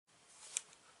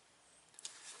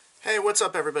Hey, what's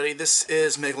up everybody? This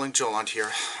is MegaLinkJoland here.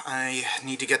 I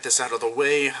need to get this out of the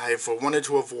way. I've wanted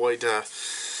to avoid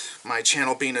my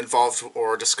channel being involved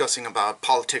or discussing about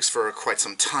politics for quite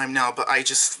some time now, but I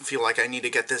just feel like I need to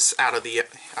get this out in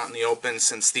the open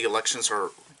since the elections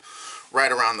are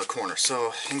right around the corner.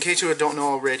 So, in case you don't know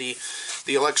already,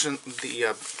 the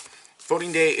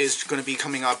voting day is going to be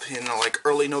coming up in like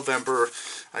early November.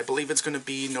 I believe it's going to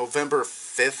be November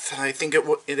 5th, I think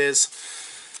it is.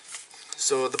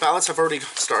 So the ballots have already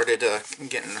started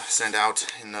getting sent out,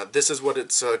 and this is what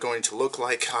it's going to look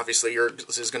like. Obviously,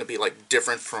 yours is going to be like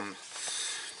different from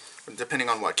depending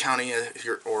on what county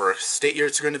or state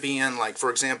it's going to be in. Like, for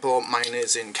example, mine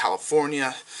is in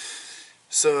California.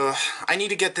 So I need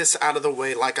to get this out of the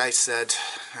way, like I said,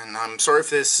 and I'm sorry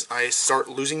if I start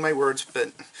losing my words,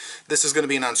 but this is going to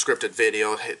be an unscripted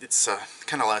video. It's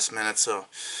kind of last minute, so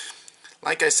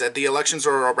like I said, the elections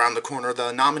are around the corner.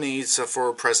 The nominees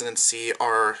for presidency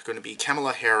are going to be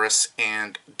Kamala Harris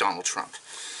and Donald Trump.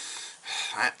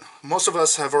 Most of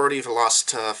us have already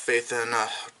lost faith in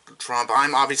Trump.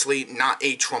 I'm obviously not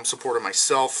a Trump supporter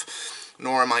myself,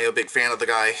 nor am I a big fan of the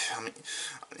guy.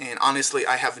 And honestly,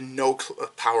 I have no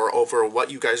power over what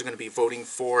you guys are going to be voting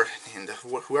for, and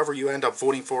whoever you end up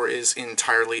voting for is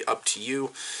entirely up to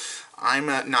you. I'm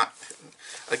not...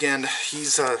 Again,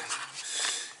 he's...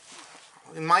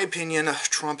 In my opinion,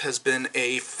 Trump has been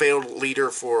a failed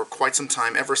leader for quite some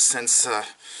time, ever since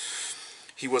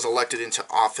he was elected into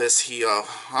office. He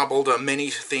hobbled many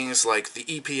things like the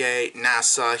EPA,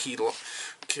 NASA. He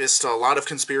kissed a lot of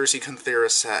conspiracy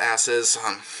theorists' asses.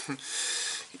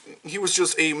 He was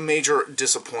just a major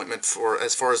disappointment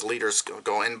as far as leaders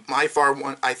go. And by far,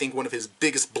 I think one of his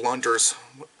biggest blunders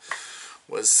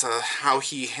was how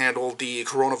he handled the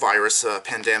coronavirus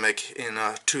pandemic in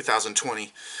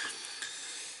 2020.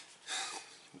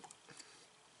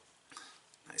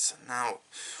 Now,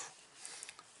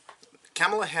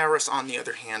 Kamala Harris, on the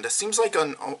other hand, seems like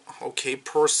an okay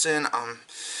person. I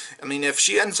mean, if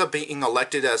she ends up being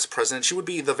elected as president, she would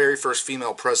be the very first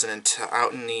female president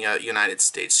out in the United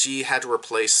States. She had to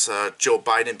replace Joe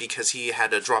Biden because he had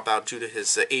to drop out due to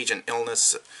his age and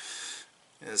illness.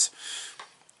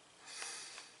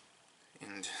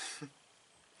 And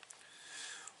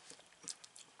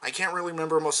I can't really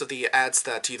remember most of the ads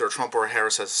that either Trump or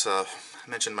Harris has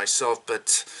mentioned myself,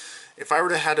 but if I were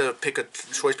to have to pick a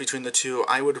choice between the two,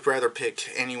 I would rather pick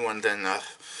anyone than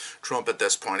Trump at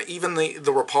this point. Even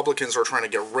the Republicans are trying to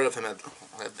get rid of him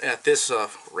at this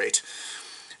rate.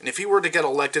 And if he were to get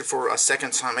elected for a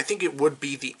second time, I think it would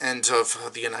be the end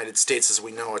of the United States as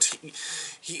we know it.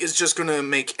 He is just going to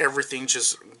make everything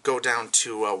just go down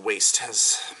to waste,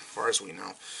 as far as we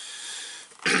know.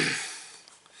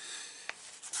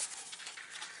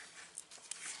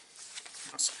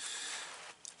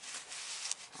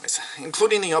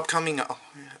 Including the upcoming,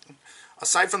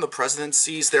 aside from the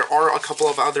presidencies, there are a couple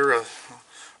of other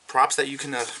props that you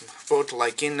can vote,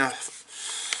 like in the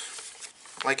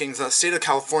state of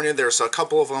California. There's a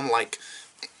couple of them, like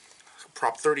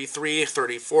Prop 33,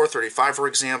 34, 35, for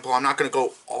example. I'm not going to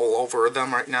go all over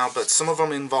them right now, but some of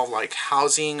them involve like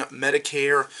housing,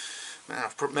 Medicare,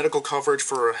 medical coverage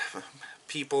for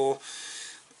people,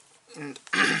 and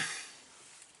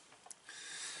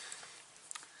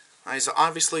so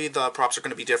obviously the props are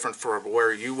going to be different for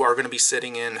where you are going to be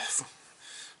sitting in,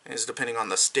 is depending on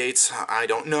the states. I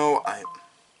don't know.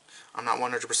 I'm not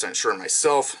 100% sure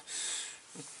myself.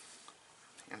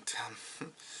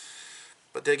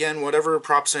 But again, whatever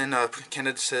props and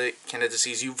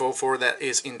candidacies you vote for, that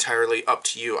is entirely up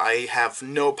to you. I have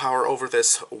no power over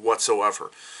this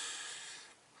whatsoever.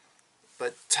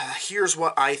 But here's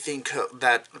what I think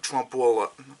that Trump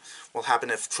will happen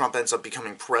if Trump ends up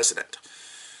becoming president.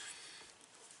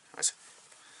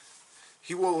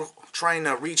 He will try and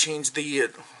rechange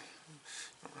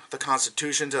the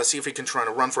Constitution to see if he can try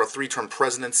to run for a 3-term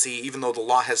presidency, even though the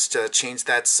law has changed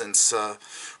that since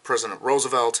President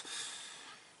Roosevelt.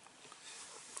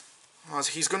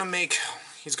 He's going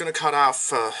to cut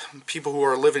off people who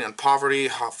are living in poverty,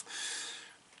 have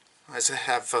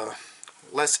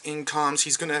less incomes.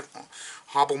 He's going to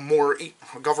hobble more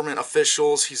government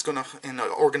officials. He's going to, and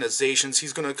organizations.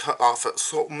 He's going to cut off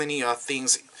so many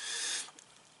things.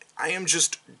 I am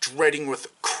just dreading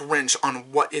with cringe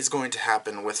on what is going to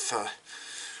happen with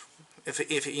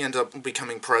if he ends up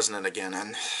becoming president again.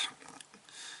 And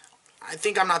I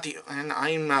think I'm not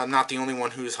the only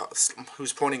one who's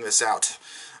pointing this out.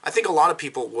 I think a lot of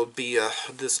people will be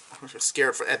this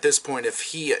scared at this point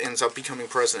if he ends up becoming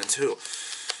president too.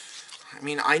 I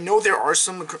mean, I know there are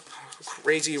some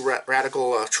crazy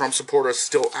radical Trump supporters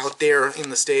still out there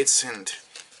in the States, and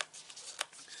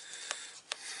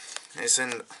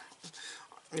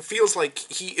it feels like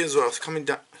he is coming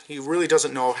down. He really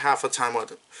doesn't know half the time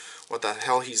what the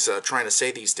hell he's trying to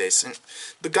say these days. And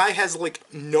the guy has like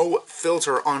no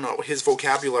filter on his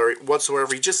vocabulary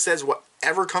whatsoever. He just says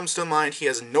whatever comes to mind. He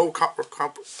has no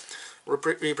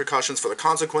repercussions for the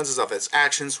consequences of his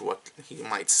actions, what he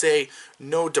might say,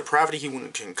 no depravity he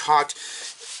wouldn't concoct.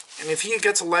 And if he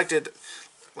gets elected,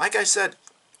 like I said,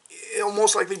 it'll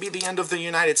most likely be the end of the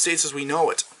United States as we know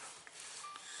it.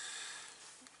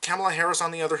 Kamala Harris,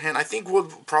 on the other hand, I think will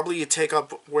probably take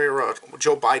up where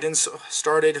Joe Biden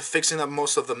started, fixing up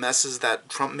most of the messes that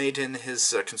Trump made in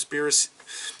his conspiracy,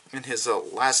 in his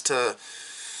last,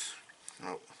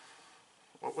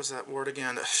 what was that word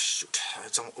again? Shoot,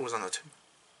 it was on the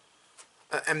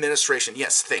administration.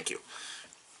 Yes, thank you.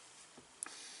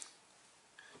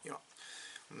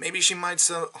 Maybe she might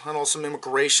handle some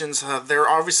immigrations. There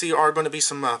obviously are going to be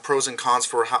some pros and cons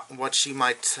for what she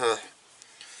might.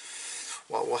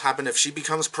 What will happen if she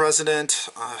becomes president?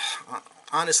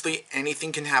 Honestly,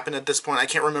 anything can happen at this point. I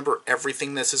can't remember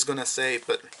everything this is going to say,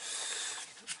 but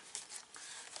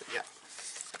yeah.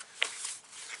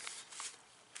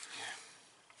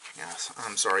 Yes,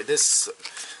 I'm sorry.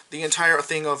 The entire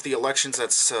thing of the elections,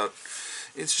 it's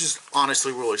just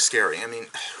honestly really scary. I mean,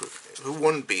 who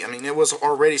wouldn't be? I mean, it was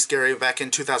already scary back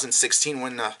in 2016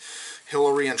 when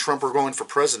Hillary and Trump were going for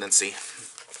presidency.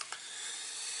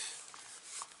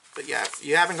 But yeah, if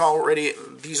you haven't already,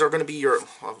 these are going to be your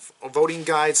voting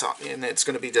guides, and it's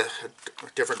going to be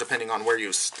different depending on where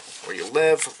you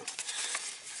live.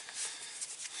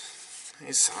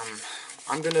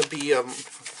 I'm going to be,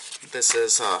 this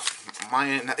is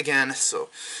mine again, so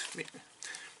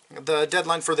the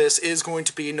deadline for this is going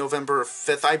to be November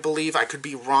 5th, I believe. I could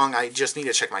be wrong, I just need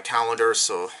to check my calendar,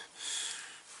 so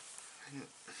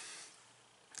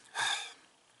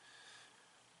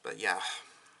but yeah.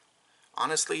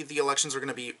 Honestly, the elections are going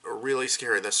to be really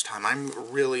scary this time. I'm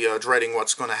really dreading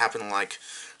what's going to happen in, like,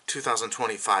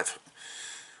 2025.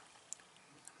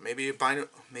 Maybe Biden,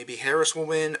 maybe Harris will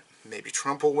win, maybe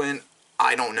Trump will win.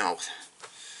 I don't know.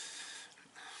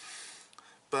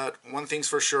 But one thing's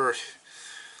for sure,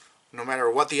 no matter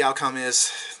what the outcome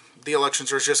is, the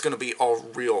elections are just going to be a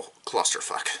real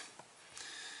clusterfuck.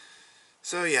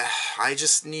 So yeah, I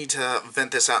just need to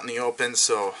vent this out in the open,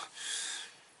 so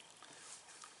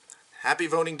happy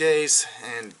voting days,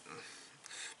 and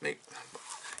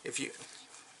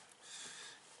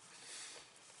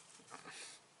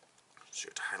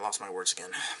shoot, I lost my words again.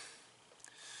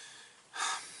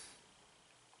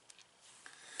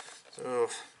 So,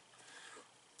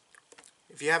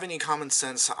 if you have any common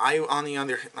sense, I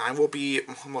will be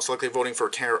most likely voting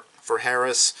for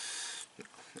Harris.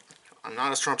 I'm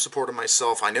not a Trump supporter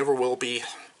myself. I never will be.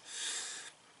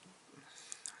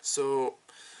 So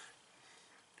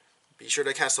be sure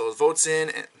to cast those votes in,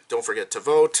 and don't forget to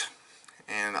vote,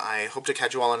 and I hope to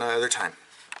catch you all another time.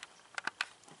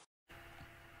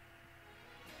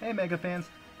 Hey Mega fans,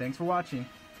 thanks for watching.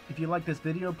 If you like this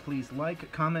video, please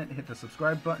like, comment, hit the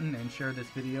subscribe button, and share this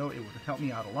video. It would help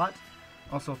me out a lot.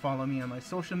 Also follow me on my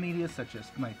social media, such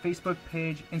as my Facebook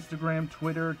page, Instagram,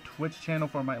 Twitter, Twitch channel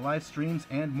for my live streams,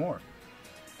 and more.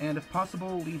 And if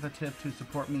possible, leave a tip to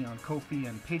support me on Ko-fi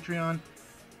and Patreon.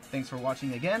 Thanks for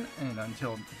watching again, and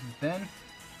until then,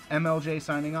 MLJ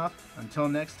signing off. Until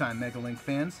next time, MegaLink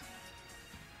fans.